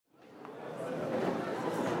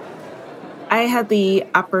I had the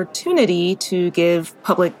opportunity to give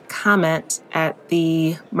public comment at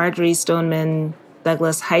the Marjory Stoneman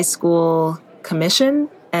Douglas High School Commission,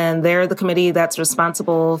 and they're the committee that's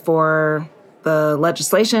responsible for the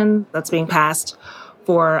legislation that's being passed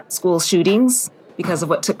for school shootings because of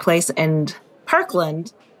what took place in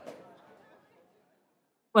Parkland.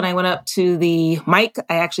 When I went up to the mic,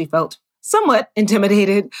 I actually felt somewhat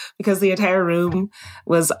intimidated because the entire room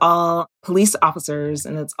was all police officers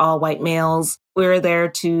and it's all white males. We were there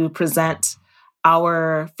to present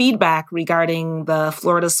our feedback regarding the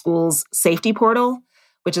Florida Schools Safety Portal,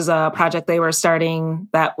 which is a project they were starting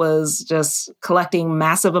that was just collecting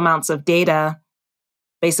massive amounts of data.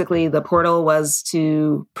 Basically, the portal was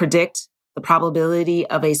to predict the probability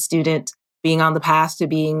of a student being on the path to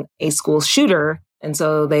being a school shooter. And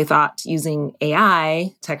so they thought using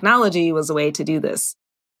AI technology was a way to do this.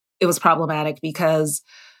 It was problematic because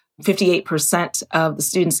 58% of the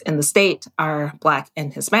students in the state are Black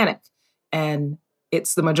and Hispanic. And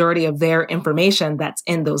it's the majority of their information that's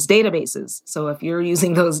in those databases. So if you're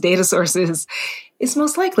using those data sources, it's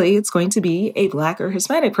most likely it's going to be a Black or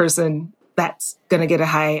Hispanic person that's going to get a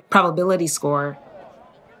high probability score.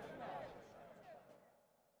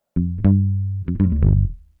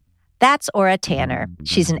 That's Aura Tanner.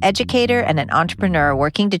 She's an educator and an entrepreneur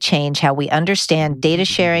working to change how we understand data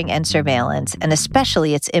sharing and surveillance, and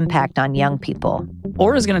especially its impact on young people.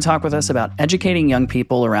 Aura is going to talk with us about educating young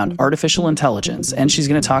people around artificial intelligence, and she's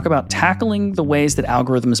going to talk about tackling the ways that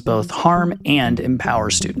algorithms both harm and empower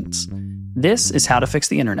students. This is How to Fix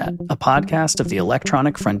the Internet, a podcast of the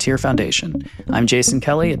Electronic Frontier Foundation. I'm Jason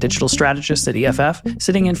Kelly, a digital strategist at EFF,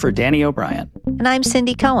 sitting in for Danny O'Brien. And I'm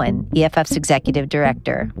Cindy Cohen, EFF's executive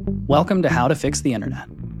director. Welcome to How to Fix the Internet.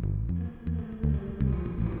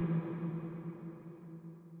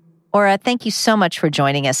 Aura, thank you so much for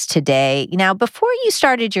joining us today. Now, before you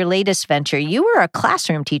started your latest venture, you were a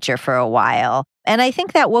classroom teacher for a while. And I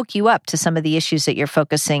think that woke you up to some of the issues that you're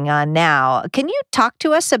focusing on now. Can you talk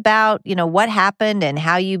to us about, what happened and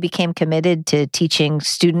how you became committed to teaching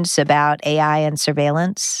students about AI and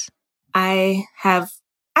surveillance? I have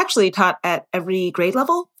actually taught at every grade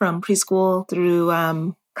level from preschool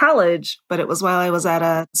through college, but it was while I was at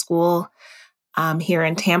a school here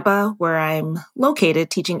in Tampa where I'm located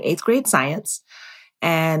teaching 8th grade science.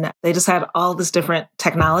 And they just had all this different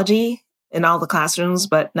technology in all the classrooms,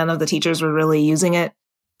 but none of the teachers were really using it.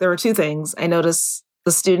 There were two things. I noticed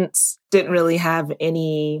the students didn't really have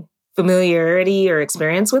any familiarity or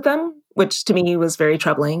experience with them, which to me was very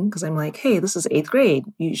troubling because I'm like, hey, this is 8th grade.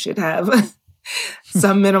 You should have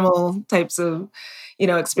some minimal types of,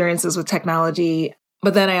 experiences with technology.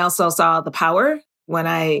 But then I also saw the power when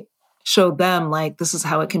I showed them, like, this is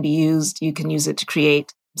how it can be used. You can use it to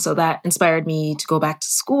create. So that inspired me to go back to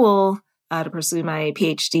school to pursue my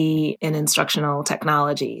PhD in instructional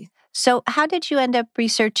technology. So how did you end up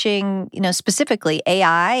researching, specifically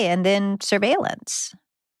AI and then surveillance?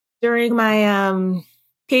 During my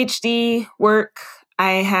PhD work,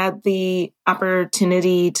 I had the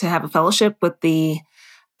opportunity to have a fellowship with the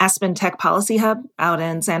Aspen Tech Policy Hub out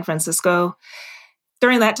in San Francisco.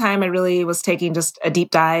 During that time, I really was taking just a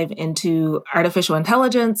deep dive into artificial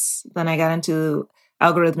intelligence. Then I got into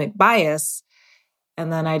algorithmic bias.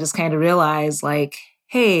 And then I just kind of realized, like,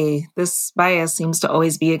 hey, this bias seems to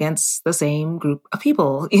always be against the same group of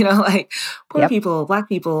people, like poor people, Black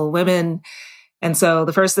people, women. And so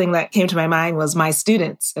the first thing that came to my mind was my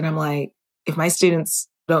students. And I'm like, if my students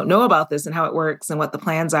don't know about this and how it works and what the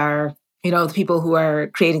plans are, the people who are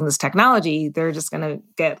creating this technology, they're just going to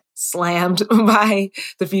get slammed by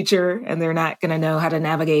the future and they're not going to know how to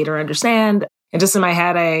navigate or understand. And just in my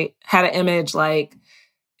head, I had an image like,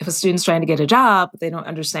 if a student's trying to get a job, but they don't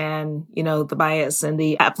understand, the bias and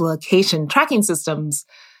the application tracking systems,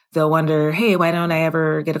 they'll wonder, hey, why don't I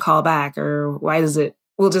ever get a call back? Or why does it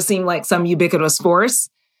will just seem like some ubiquitous force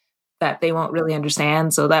that they won't really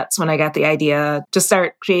understand? So that's when I got the idea to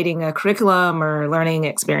start creating a curriculum or learning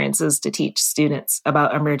experiences to teach students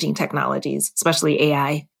about emerging technologies, especially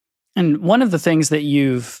AI. And one of the things that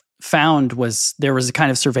you've found was there was a kind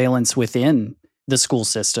of surveillance within the school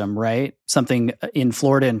system, right? Something in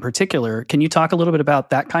Florida in particular. Can you talk a little bit about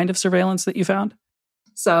that kind of surveillance that you found?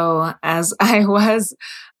 So as I was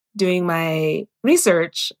doing my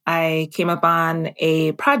research, I came upon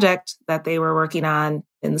a project that they were working on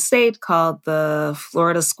in the state called the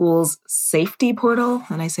Florida Schools Safety Portal.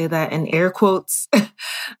 And I say that in air quotes.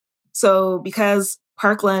 So because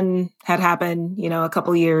Parkland had happened, a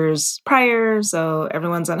couple years prior, so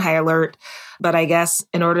everyone's on high alert. But I guess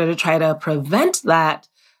in order to try to prevent that,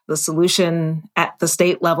 the solution at the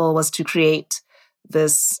state level was to create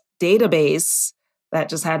this database that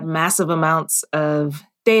just had massive amounts of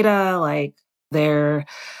data, like their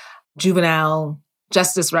juvenile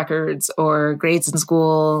justice records or grades in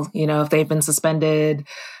school, if they've been suspended,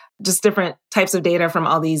 just different types of data from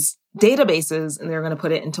all these databases, and they're going to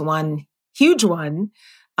put it into one huge one,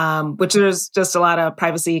 which there's just a lot of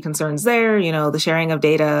privacy concerns there, the sharing of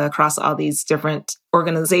data across all these different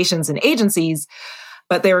organizations and agencies.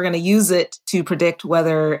 But they were going to use it to predict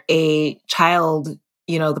whether a child,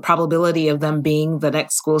 the probability of them being the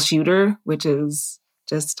next school shooter, which is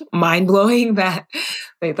just mind-blowing that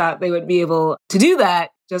they thought they would be able to do that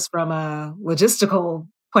just from a logistical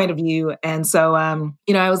point of view. And so,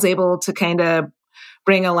 I was able to kind of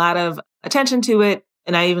bring a lot of attention to it.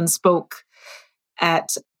 And I even spoke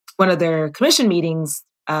at one of their commission meetings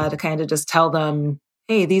to kind of just tell them,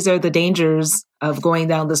 hey, these are the dangers of going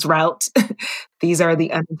down this route. These are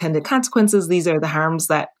the unintended consequences. These are the harms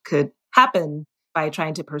that could happen by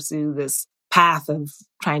trying to pursue this path of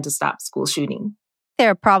trying to stop school shooting. There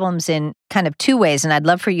are problems in kind of two ways, and I'd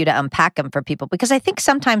love for you to unpack them for people, because I think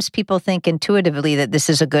sometimes people think intuitively that this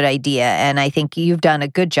is a good idea, and I think you've done a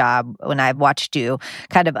good job when I've watched you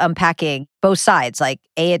kind of unpacking both sides, like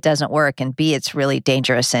A, it doesn't work, and B, it's really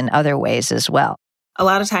dangerous in other ways as well. A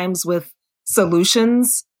lot of times with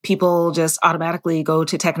solutions, people just automatically go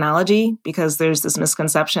to technology because there's this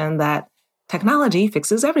misconception that technology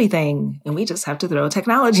fixes everything, and we just have to throw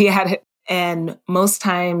technology at it. And most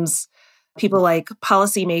times, people like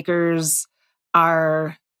policymakers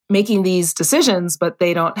are making these decisions, but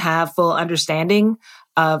they don't have full understanding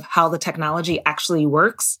of how the technology actually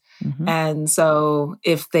works. Mm-hmm. And so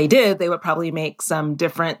if they did, they would probably make some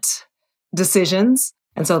different decisions.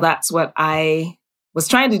 And so that's what I was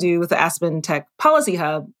trying to do with the Aspen Tech Policy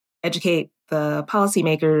Hub, educate the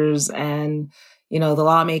policymakers and, the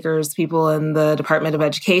lawmakers, people in the Department of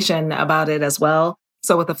Education about it as well.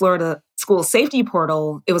 So with the Florida School Safety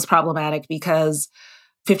Portal, it was problematic because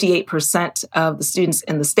 58% of the students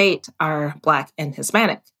in the state are Black and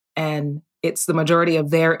Hispanic. And it's the majority of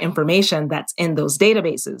their information that's in those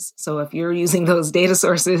databases. So if you're using those data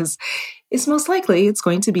sources, it's most likely it's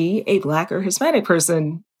going to be a Black or Hispanic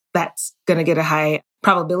person that's going to get a high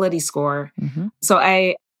probability score. Mm-hmm. So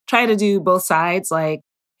I try to do both sides, like,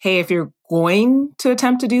 hey, if you're going to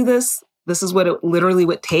attempt to do this, this is what it literally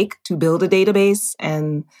would take to build a database.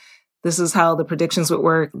 And this is how the predictions would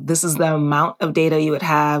work. This is the amount of data you would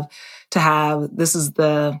have to have. This is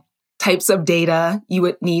the types of data you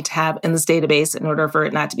would need to have in this database in order for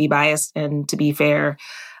it not to be biased and to be fair.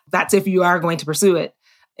 That's if you are going to pursue it.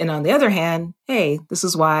 And on the other hand, hey, this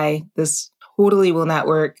is why this totally will not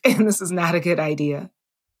work. And this is not a good idea.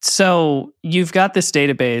 So you've got this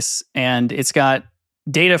database and it's got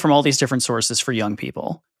data from all these different sources for young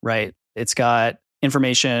people, right? It's got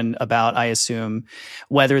information about, I assume,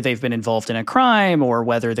 whether they've been involved in a crime or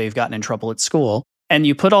whether they've gotten in trouble at school. And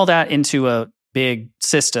you put all that into a big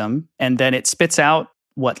system, and then it spits out,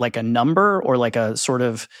 like a number or like a sort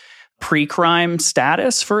of pre-crime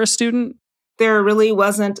status for a student? There really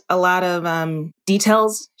wasn't a lot of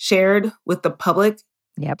details shared with the public,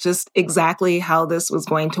 just exactly how this was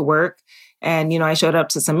going to work. And, I showed up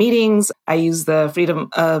to some meetings. I used the Freedom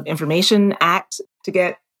of Information Act to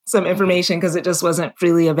get some information because it just wasn't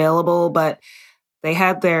freely available. But they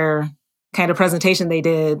had their kind of presentation they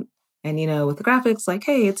did. And, with the graphics, like,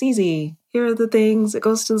 hey, it's easy. Here are the things. It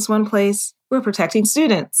goes to this one place. We're protecting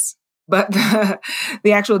students. But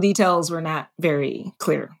the actual details were not very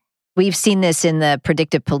clear. We've seen this in the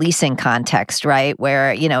predictive policing context, right?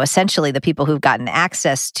 Where, essentially the people who've gotten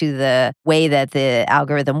access to the way that the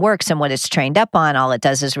algorithm works and what it's trained up on, all it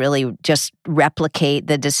does is really just replicate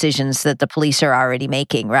the decisions that the police are already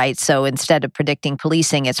making, right? So instead of predicting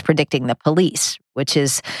policing, it's predicting the police, which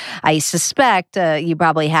is, I suspect, you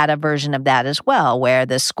probably had a version of that as well, where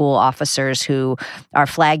the school officers who are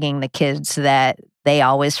flagging the kids that they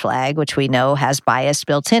always flag, which we know has bias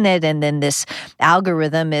built in it. And then this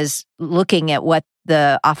algorithm is looking at what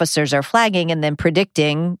the officers are flagging and then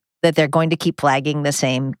predicting that they're going to keep flagging the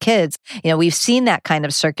same kids. We've seen that kind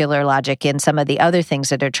of circular logic in some of the other things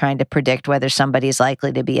that are trying to predict whether somebody's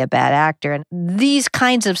likely to be a bad actor. And these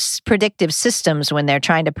kinds of predictive systems, when they're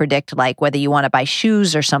trying to predict like whether you want to buy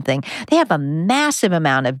shoes or something, they have a massive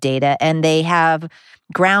amount of data and they have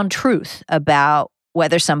ground truth about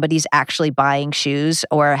whether somebody's actually buying shoes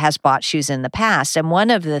or has bought shoes in the past. And one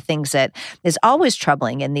of the things that is always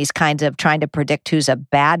troubling in these kinds of trying to predict who's a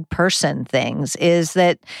bad person things is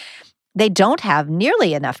that they don't have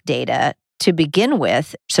nearly enough data to begin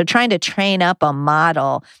with. So trying to train up a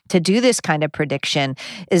model to do this kind of prediction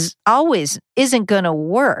isn't going to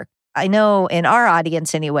work. I know in our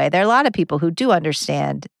audience anyway, there are a lot of people who do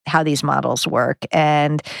understand how these models work.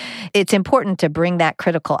 And it's important to bring that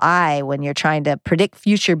critical eye when you're trying to predict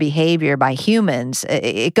future behavior by humans.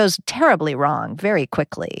 It goes terribly wrong very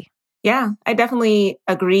quickly. Yeah, I definitely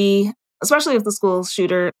agree, especially with the school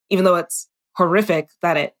shooter, even though it's horrific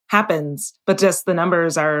that it happens, but just the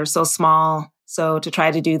numbers are so small. So to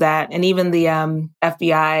try to do that, and even the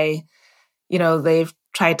FBI, they've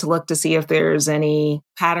tried to look to see if there's any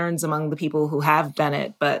patterns among the people who have done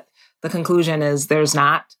it, but the conclusion is there's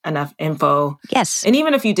not enough info. Yes. And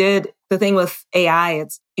even if you did, the thing with AI,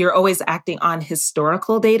 you're always acting on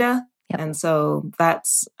historical data. Yep. And so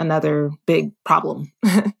that's another big problem.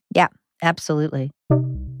 Yeah, absolutely.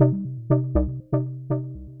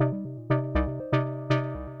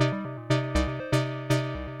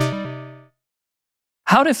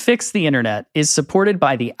 How to Fix the Internet is supported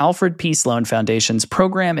by the Alfred P. Sloan Foundation's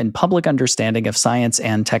program in public understanding of science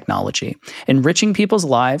and technology, enriching people's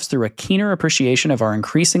lives through a keener appreciation of our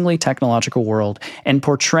increasingly technological world and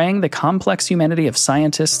portraying the complex humanity of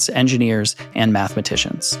scientists, engineers, and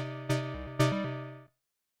mathematicians.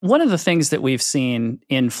 One of the things that we've seen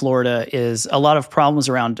in Florida is a lot of problems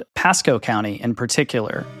around Pasco County in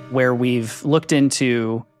particular, where we've looked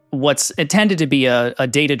into what's intended to be a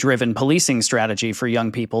data-driven policing strategy for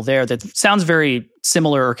young people there that sounds very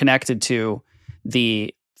similar or connected to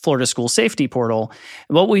the Florida School Safety Portal.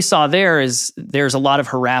 What we saw there is there's a lot of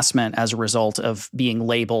harassment as a result of being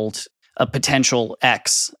labeled a potential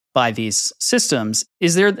X by these systems.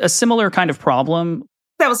 Is there a similar kind of problem?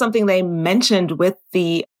 That was something they mentioned with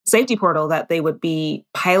the Safety Portal, that they would be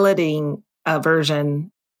piloting a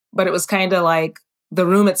version, but it was kind of like the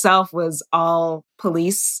room itself was all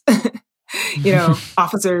police,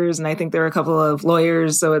 officers. And I think there were a couple of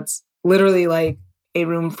lawyers. So it's literally like a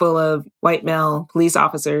room full of white male police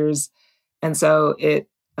officers. And so it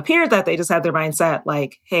appeared that they just had their mindset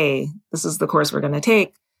like, hey, this is the course we're going to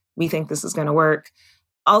take. We think this is going to work.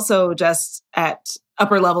 Also, just at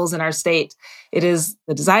upper levels in our state, it is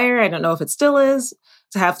the desire, I don't know if it still is,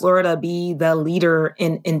 to have Florida be the leader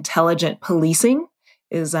in intelligent policing.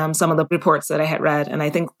 Is some of the reports that I had read. And I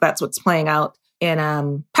think that's what's playing out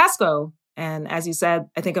in Pasco. And as you said,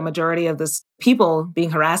 I think a majority of this people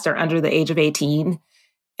being harassed are under the age of 18.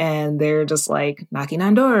 And they're just like knocking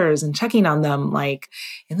on doors and checking on them, like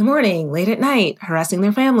in the morning, late at night, harassing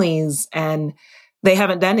their families. And they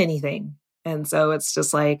haven't done anything. And so it's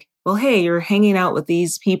just like, well, hey, you're hanging out with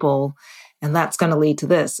these people and that's going to lead to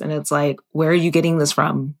this. And it's like, where are you getting this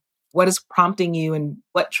from? What is prompting you and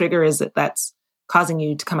what trigger is it that's causing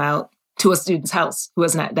you to come out to a student's house who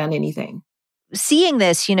has not done anything? Seeing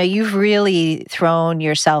this, you've really thrown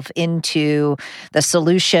yourself into the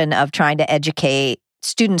solution of trying to educate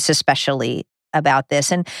students, especially about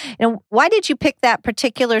this. And why did you pick that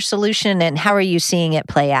particular solution and how are you seeing it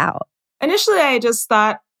play out? Initially, I just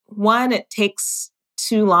thought, one, it takes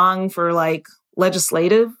too long for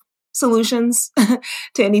legislative solutions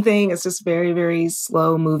to anything. It's just very, very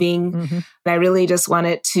slow moving. Mm-hmm. And I really just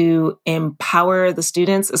wanted to empower the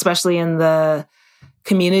students, especially in the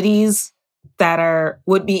communities that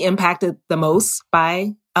would be impacted the most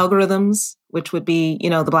by algorithms, which would be,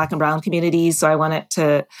 the Black and Brown communities. So I wanted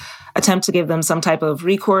to attempt to give them some type of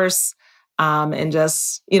recourse and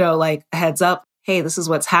just, a heads up, hey, this is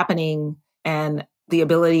what's happening, and the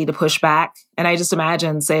ability to push back. And I just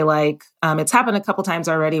imagine, say, it's happened a couple times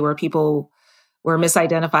already where people were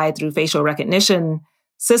misidentified through facial recognition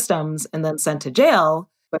systems and then sent to jail.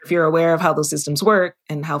 But if you're aware of how those systems work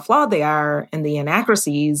and how flawed they are and the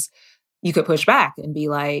inaccuracies, you could push back and be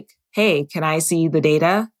like, hey, can I see the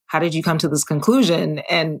data? How did you come to this conclusion?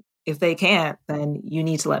 And if they can't, then you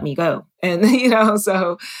need to let me go. And,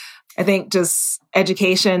 so I think just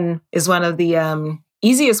education is one of the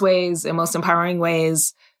easiest ways and most empowering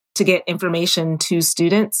ways to get information to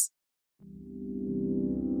students.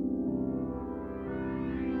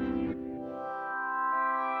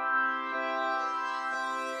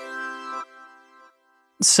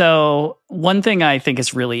 So one thing I think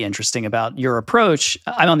is really interesting about your approach,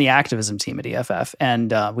 I'm on the activism team at EFF,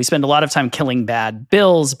 and we spend a lot of time killing bad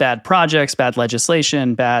bills, bad projects, bad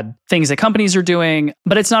legislation, bad things that companies are doing.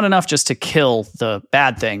 But it's not enough just to kill the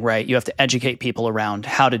bad thing, right? You have to educate people around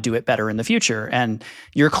how to do it better in the future. And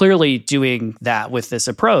you're clearly doing that with this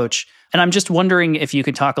approach. And I'm just wondering if you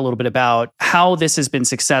could talk a little bit about how this has been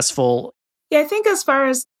successful. Yeah, I think as far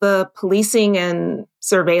as the policing and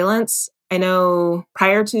surveillance, I know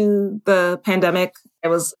prior to the pandemic, I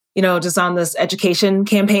was, just on this education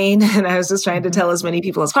campaign, and I was just trying to tell as many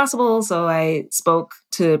people as possible. So I spoke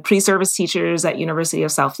to pre-service teachers at University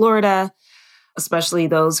of South Florida. especially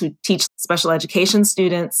those who teach special education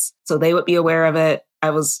students, so they would be aware of it. I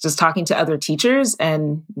was just talking to other teachers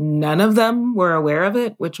and none of them were aware of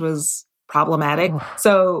it, which was problematic.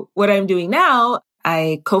 So what I'm doing now,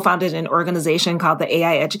 I co-founded an organization called the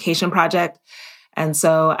AI Education Project. And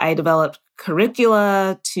so I developed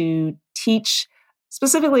curricula to teach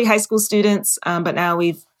specifically high school students, but now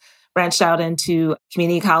we've branched out into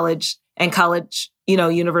community college and college,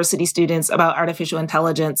 university students about artificial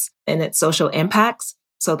intelligence and its social impacts.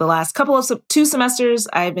 So the last couple of 2 semesters,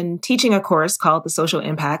 I've been teaching a course called The Social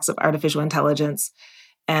Impacts of Artificial Intelligence.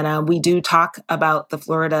 And we do talk about the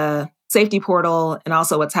Florida Safety Portal and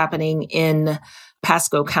also what's happening in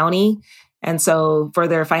Pasco County. And so for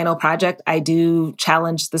their final project, I do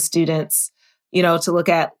challenge the students, to look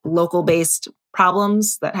at local-based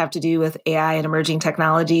problems that have to do with AI and emerging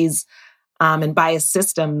technologies and biased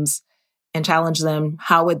systems, and challenge them,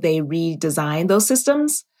 how would they redesign those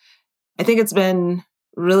systems? I think it's been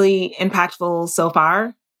really impactful so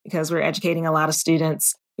far because we're educating a lot of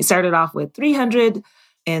students. We started off with 300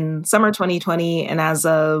 in summer 2020, and as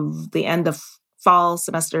of the end of fall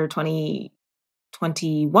semester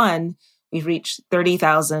 2021, we've reached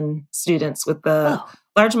 30,000 students, with the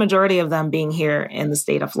large majority of them being here in the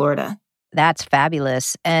state of Florida. That's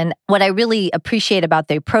fabulous. And what I really appreciate about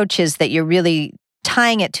the approach is that you're really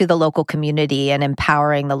tying it to the local community and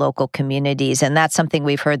empowering the local communities. And that's something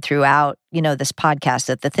we've heard throughout, this podcast,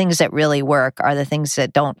 that the things that really work are the things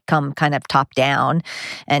that don't come kind of top down.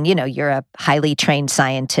 And, you're a highly trained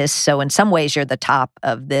scientist. So in some ways you're the top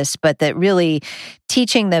of this, but that really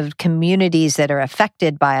teaching the communities that are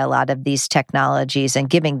affected by a lot of these technologies and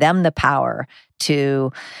giving them the power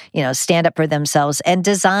to, stand up for themselves and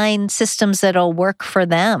design systems that'll work for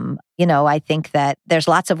them. I think that there's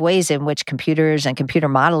lots of ways in which computers and computer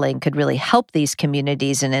modeling could really help these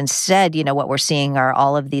communities. And instead, what we're seeing are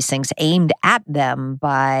all of these things aimed at them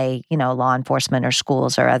by, law enforcement or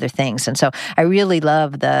schools or other things. And so I really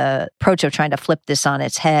love the approach of trying to flip this on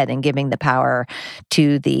its head and giving the power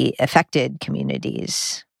to the affected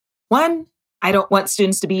communities. One, I don't want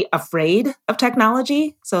students to be afraid of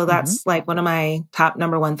technology. So that's like one of my top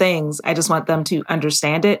number one things. I just want them to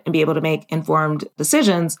understand it and be able to make informed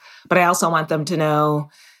decisions. But I also want them to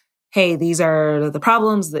know, hey, these are the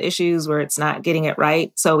problems, the issues where it's not getting it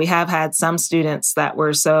right. So we have had some students that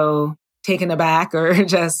were so taken aback or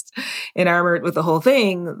just enamored with the whole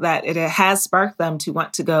thing that it has sparked them to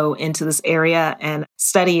want to go into this area and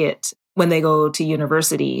study it when they go to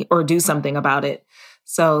university or do something about it.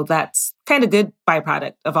 So that's kind of good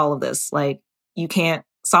byproduct of all of this. Like, you can't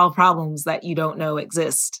solve problems that you don't know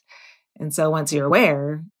exist. And so once you're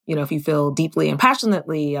aware, if you feel deeply and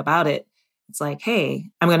passionately about it, it's like, hey,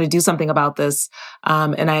 I'm going to do something about this.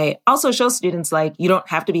 And I also show students, like, you don't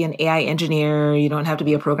have to be an AI engineer, you don't have to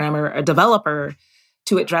be a programmer, a developer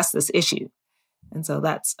to address this issue. And so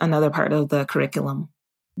that's another part of the curriculum.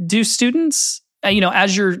 Do students,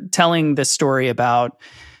 as you're telling this story about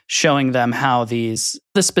showing them how the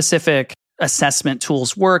specific assessment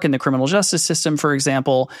tools work in the criminal justice system, for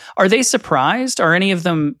example, are they surprised? Are any of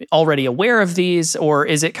them already aware of these? Or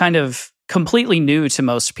is it kind of completely new to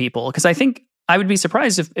most people? Because I think I would be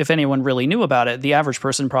surprised if anyone really knew about it. The average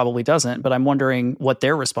person probably doesn't, but I'm wondering what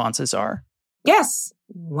their responses are. Yes,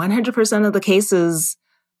 100% of the cases,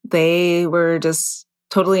 they were just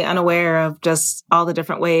totally unaware of just all the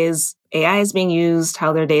different ways AI is being used,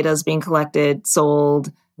 how their data is being collected,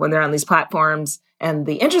 sold, when they're on these platforms. And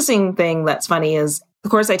the interesting thing that's funny is the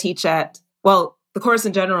course I teach the course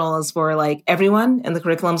in general is for like everyone, and the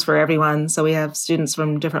curriculum's for everyone. So we have students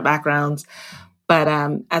from different backgrounds. But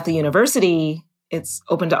at the university, it's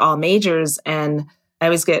open to all majors. And I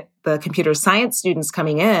always get the computer science students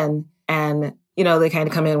coming in, and, they kind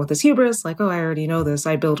of come in with this hubris, like, oh, I already know this.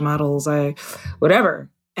 I build models, whatever.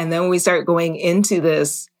 And then when we start going into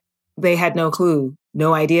this, they had no clue,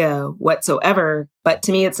 no idea whatsoever. But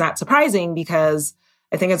to me, it's not surprising because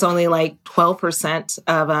I think it's only like 12%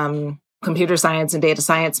 of computer science and data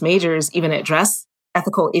science majors even address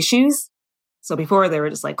ethical issues. So before, they were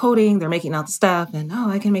just like coding, they're making all the stuff and,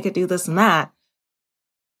 I can make it do this and that.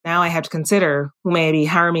 Now I have to consider who may be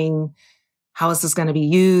harming, how is this going to be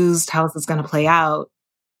used, how is this going to play out.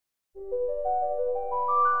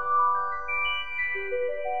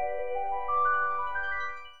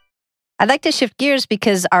 I'd like to shift gears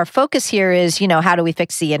because our focus here is, how do we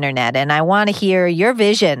fix the internet? And I want to hear your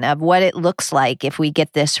vision of what it looks like if we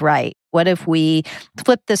get this right. What if we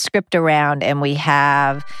flip the script around and we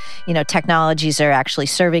have, technologies that are actually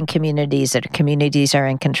serving communities that communities are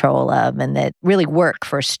in control of and that really work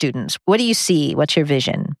for students? What do you see? What's your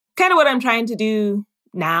vision? Kind of what I'm trying to do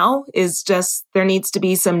now is just there needs to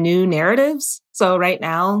be some new narratives. So right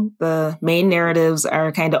now, the main narratives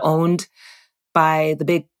are kind of owned by the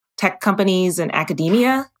big tech companies and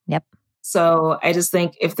academia. Yep. So I just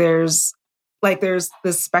think if there's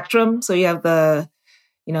this spectrum. So you have the,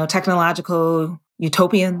 technological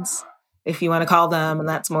utopians, if you want to call them, and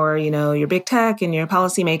that's more, your big tech and your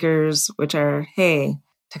policymakers, which are, hey,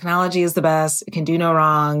 technology is the best. It can do no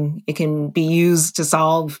wrong. It can be used to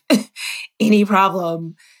solve any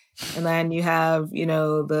problem. And then you have,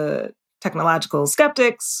 the technological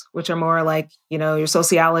skeptics, which are more like, your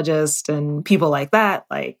sociologists and people like that,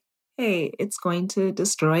 like, hey, it's going to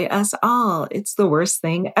destroy us all. It's the worst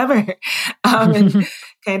thing ever. And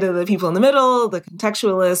kind of the people in the middle, the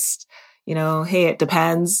contextualist, hey, it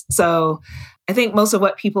depends. So I think most of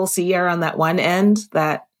what people see are on that one end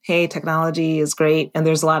that, hey, technology is great and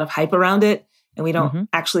there's a lot of hype around it and we don't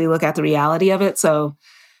actually look at the reality of it. So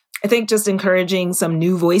I think just encouraging some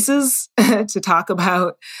new voices to talk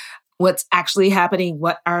about what's actually happening,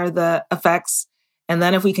 what are the effects. And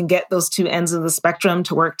then if we can get those two ends of the spectrum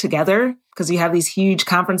to work together, because you have these huge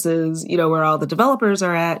conferences, where all the developers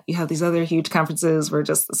are at, you have these other huge conferences where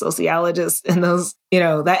just the sociologists and those,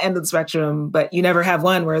 that end of the spectrum, but you never have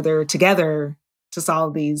one where they're together to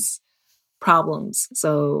solve these problems.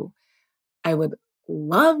 So I would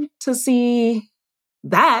love to see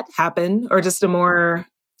that happen, or just a more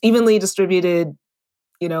evenly distributed,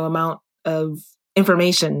 amount of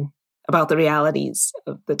information about the realities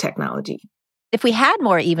of the technology. If we had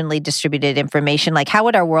more evenly distributed information, like how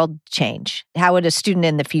would our world change? How would a student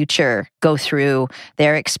in the future go through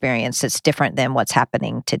their experience that's different than what's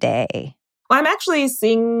happening today? Well, I'm actually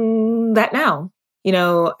seeing that now.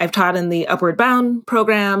 I've taught in the Upward Bound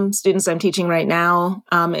program. Students I'm teaching right now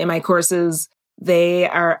in my courses, they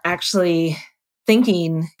are actually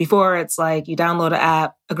thinking before it's like you download an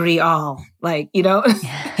app, agree all. Like, they don't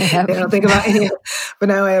think about it. But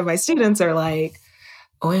now I have my students are like,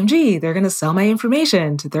 OMG, they're going to sell my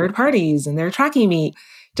information to third parties and they're tracking me.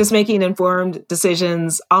 Just making informed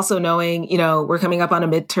decisions, also knowing, we're coming up on a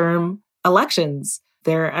midterm elections.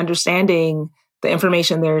 They're understanding the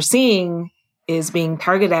information they're seeing is being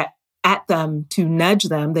targeted at them to nudge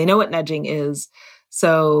them. They know what nudging is.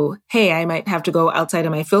 So, hey, I might have to go outside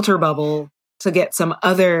of my filter bubble to get some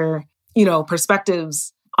other,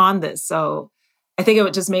 perspectives on this. So I think it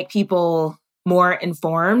would just make people more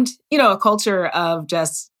informed, a culture of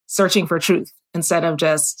just searching for truth instead of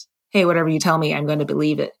just, hey, whatever you tell me, I'm going to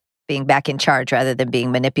believe it. Being back in charge rather than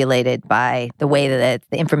being manipulated by the way that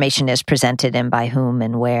the information is presented and by whom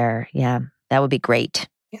and where. Yeah, that would be great.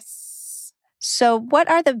 Yes. So what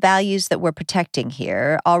are the values that we're protecting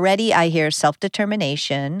here? Already I hear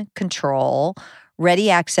self-determination, control,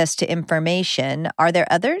 ready access to information. Are there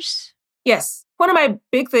others? Yes. One of my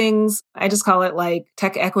big things, I just call it like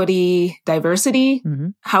tech equity diversity.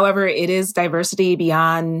 However, it is diversity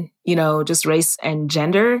beyond, just race and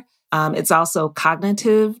gender. It's also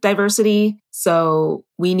cognitive diversity. So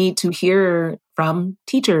we need to hear from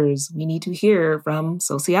teachers. We need to hear from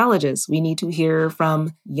sociologists. We need to hear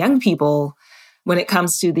from young people when it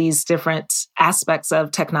comes to these different aspects of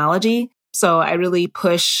technology. So I really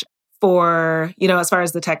push for, as far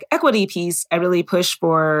as the tech equity piece, I really push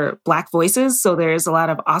for Black voices. So there's a lot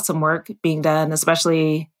of awesome work being done,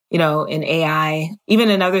 especially, in AI, even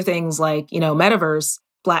in other things like, metaverse,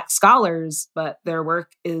 Black scholars, but their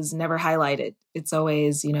work is never highlighted. It's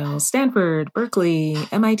always, Stanford, Berkeley,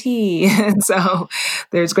 MIT. And so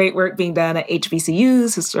there's great work being done at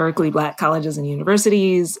HBCUs, historically Black colleges and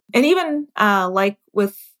universities. And even like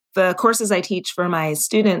with the courses I teach for my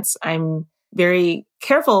students, I'm very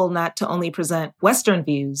careful not to only present Western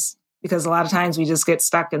views, because a lot of times we just get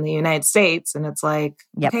stuck in the United States and it's like,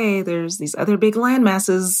 okay, there's these other big land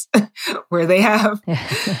masses where they have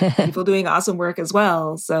people doing awesome work as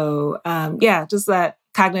well. So just that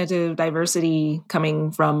cognitive diversity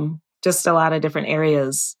coming from just a lot of different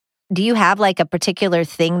areas. Do you have like a particular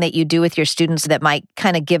thing that you do with your students that might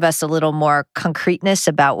kind of give us a little more concreteness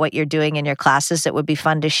about what you're doing in your classes that would be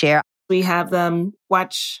fun to share? We have them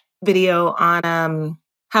watch video on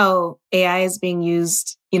how AI is being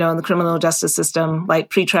used, in the criminal justice system, like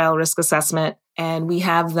pretrial risk assessment. And we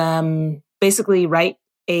have them basically write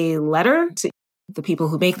a letter to the people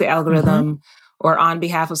who make the algorithm or on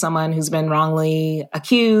behalf of someone who's been wrongly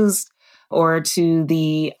accused or to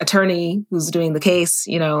the attorney who's doing the case,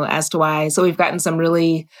 as to why. So we've gotten some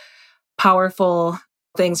really powerful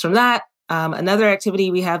things from that. Another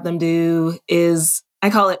activity we have them do is, I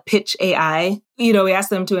call it pitch AI. We ask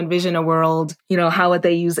them to envision a world, how would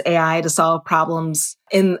they use AI to solve problems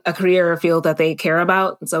in a career or field that they care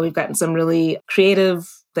about? And so we've gotten some really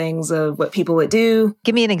creative things of what people would do.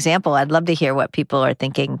 Give me an example. I'd love to hear what people are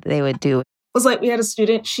thinking they would do. It was like we had a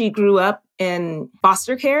student, she grew up in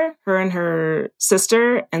foster care, her and her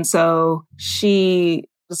sister. And so she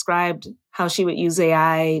described how she would use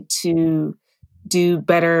AI to do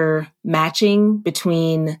better matching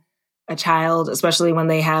between a child, especially when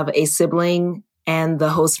they have a sibling and the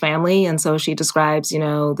host family. And so she describes,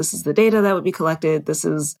 this is the data that would be collected. This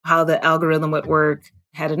is how the algorithm would work.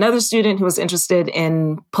 Had another student who was interested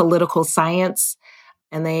in political science.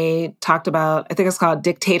 And they talked about, I think it's called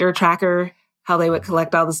Dictator Tracker, how they would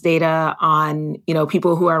collect all this data on,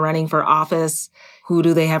 people who are running for office. Who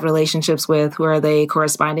do they have relationships with? Who are they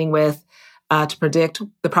corresponding with? To predict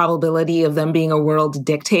the probability of them being a world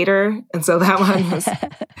dictator. And so that one was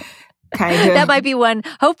kind of... That might be one.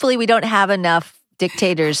 Hopefully we don't have enough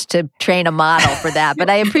dictators to train a model for that, but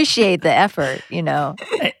I appreciate the effort,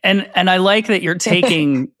 And I like that you're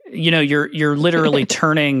taking, you're literally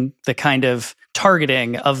turning the kind of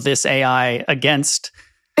targeting of this AI against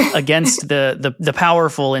the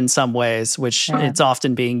powerful in some ways, which it's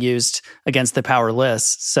often being used against the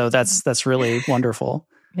powerless. So that's really wonderful.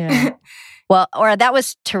 Yeah. Well, Ora, that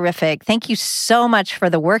was terrific. Thank you so much for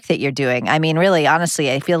the work that you're doing. I mean, really,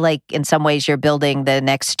 honestly, I feel like in some ways you're building the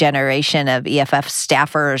next generation of EFF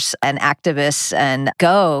staffers and activists, and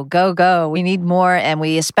go. We need more, and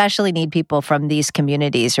we especially need people from these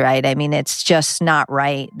communities, right? I mean, it's just not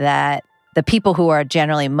right that the people who are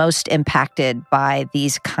generally most impacted by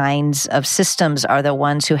these kinds of systems are the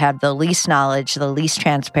ones who have the least knowledge, the least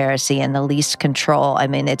transparency, and the least control. I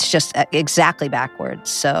mean, it's just exactly backwards.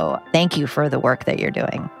 So thank you for the work that you're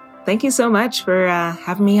doing. Thank you so much for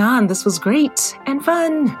having me on. This was great and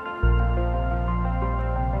fun.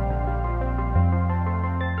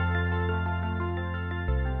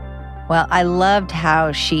 Well, I loved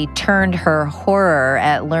how she turned her horror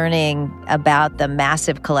at learning about the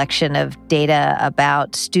massive collection of data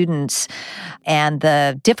about students and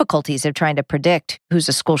the difficulties of trying to predict who's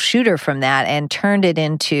a school shooter from that, and turned it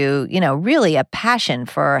into, really a passion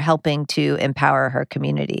for helping to empower her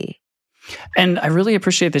community. And I really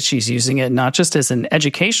appreciate that she's using it not just as an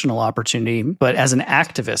educational opportunity, but as an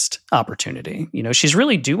activist opportunity. She's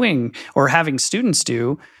really doing, or having students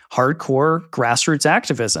do, hardcore grassroots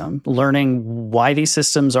activism, learning why these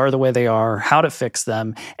systems are the way they are, how to fix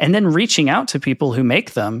them, and then reaching out to people who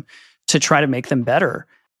make them to try to make them better.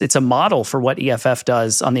 It's a model for what EFF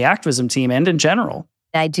does on the activism team and in general.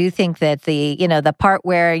 I do think that the part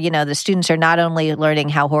where, the students are not only learning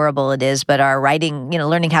how horrible it is, but are writing,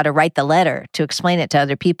 learning how to write the letter to explain it to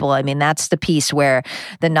other people. I mean, that's the piece where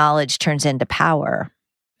the knowledge turns into power.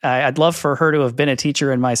 I'd love for her to have been a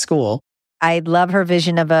teacher in my school. I love her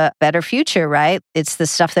vision of a better future, right? It's the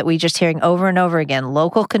stuff that we just hearing over and over again: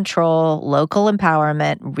 local control, local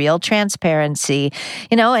empowerment, real transparency,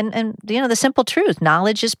 and the simple truth: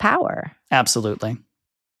 knowledge is power. Absolutely.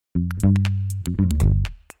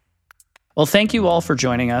 Well, thank you all for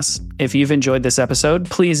joining us. If you've enjoyed this episode,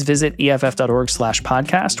 please visit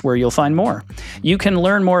EFF.org/podcast, where you'll find more. You can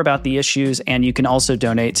learn more about the issues, and you can also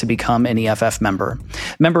donate to become an EFF member.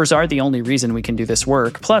 Members are the only reason we can do this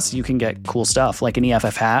work. Plus, you can get cool stuff like an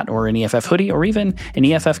EFF hat or an EFF hoodie or even an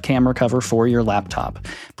EFF camera cover for your laptop.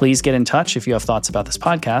 Please get in touch if you have thoughts about this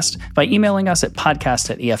podcast by emailing us at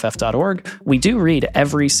podcast@EFF.org. We do read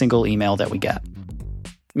every single email that we get.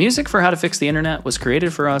 Music for How to Fix the Internet was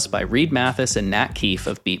created for us by Reed Mathis and Nat Keefe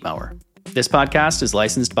of Beatmower. This podcast is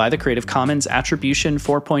licensed by the Creative Commons Attribution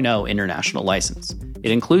 4.0 International License. It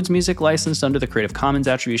includes music licensed under the Creative Commons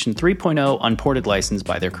Attribution 3.0 Unported license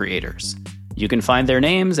by their creators. You can find their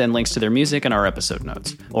names and links to their music in our episode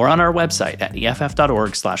notes, or on our website at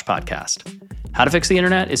EFF.org/podcast. How to Fix the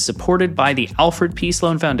Internet is supported by the Alfred P.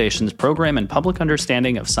 Sloan Foundation's Program in Public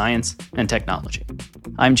Understanding of Science and Technology.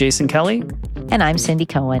 I'm Jason Kelly. And I'm Cindy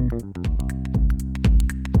Cohen.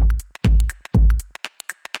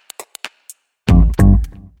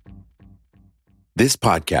 This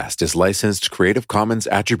podcast is licensed Creative Commons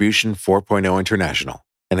Attribution 4.0 International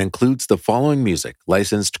and includes the following music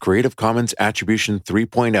licensed Creative Commons Attribution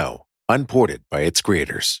 3.0, unported by its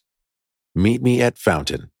creators: Meet Me at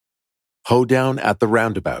Fountain, Hoedown at the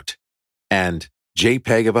Roundabout, and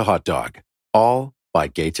JPEG of a Hot Dog, all by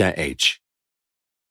Gaetan H.